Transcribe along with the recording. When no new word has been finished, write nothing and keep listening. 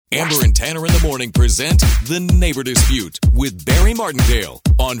Amber and Tanner in the morning present The Neighbor Dispute with Barry Martindale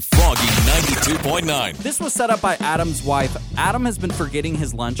on Froggy 92.9. This was set up by Adam's wife. Adam has been forgetting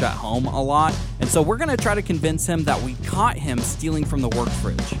his lunch at home a lot, and so we're going to try to convince him that we caught him stealing from the work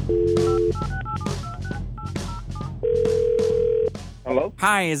fridge. Hello?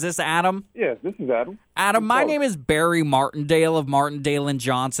 Hi, is this Adam? Yes, this is Adam. Adam, my name is Barry Martindale of Martindale and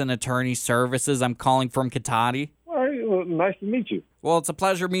Johnson Attorney Services. I'm calling from Katati. All right, well, nice to meet you. Well, it's a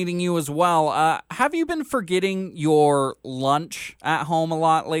pleasure meeting you as well. Have you been forgetting your lunch at home a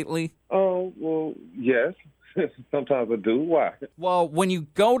lot lately? Oh, well, yes. Sometimes I do. Why? Well, when you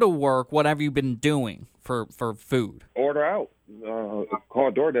go to work, what have you been doing for food? Order out.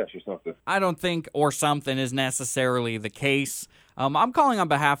 Call DoorDash or something. I don't think or something is necessarily the case. I'm calling on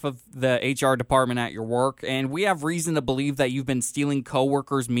behalf of the HR department at your work, and we have reason to believe that you've been stealing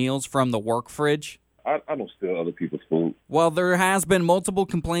coworkers' meals from the work fridge. I don't steal other people's food. Well, there has been multiple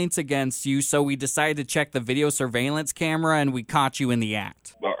complaints against you, so we decided to check the video surveillance camera, and we caught you in the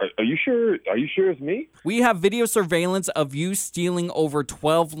act. Are you sure? Are you sure it's me? We have video surveillance of you stealing over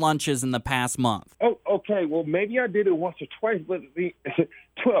 12 lunches in the past month. Oh, okay. Well, maybe I did it once or twice, but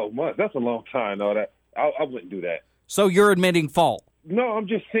 12 months, that's a long time. No, I wouldn't do that. So you're admitting fault? No, I'm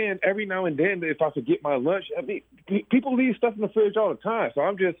just saying every now and then if I forget my lunch, I mean, people leave stuff in the fridge all the time, so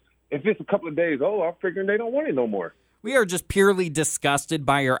I'm just... If it's a couple of days old, I'm figuring they don't want it no more. We are just purely disgusted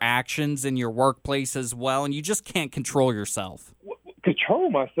by your actions in your workplace as well, and you just can't control yourself. Control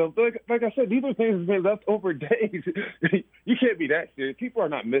myself? Like I said, these are things that's been left over days. You can't be that serious. People are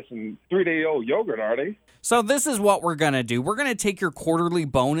not missing 3-day-old yogurt, are they? So this is what we're going to do. We're going to take your quarterly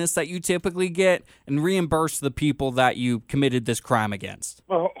bonus that you typically get and reimburse the people that you committed this crime against.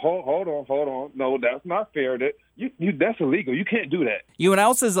 Well, hold on. No, that's not fair. That's illegal. You can't do that. You know what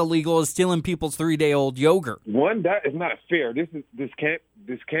else is illegal is stealing people's 3-day-old yogurt. One, that is not fair. This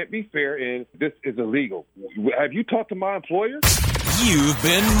can't be fair, and this is illegal. Have you talked to my employer? You've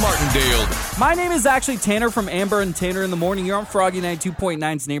been Martindale. My name is actually Tanner from Amber and Tanner in the Morning. You're on Froggy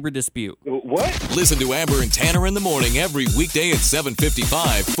 92.9's Neighbor Dispute. What? Listen to Amber and Tanner in the morning every weekday at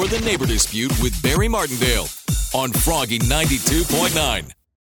 7:55 for The Neighbor Dispute with Barry Martindale on Froggy 92.9.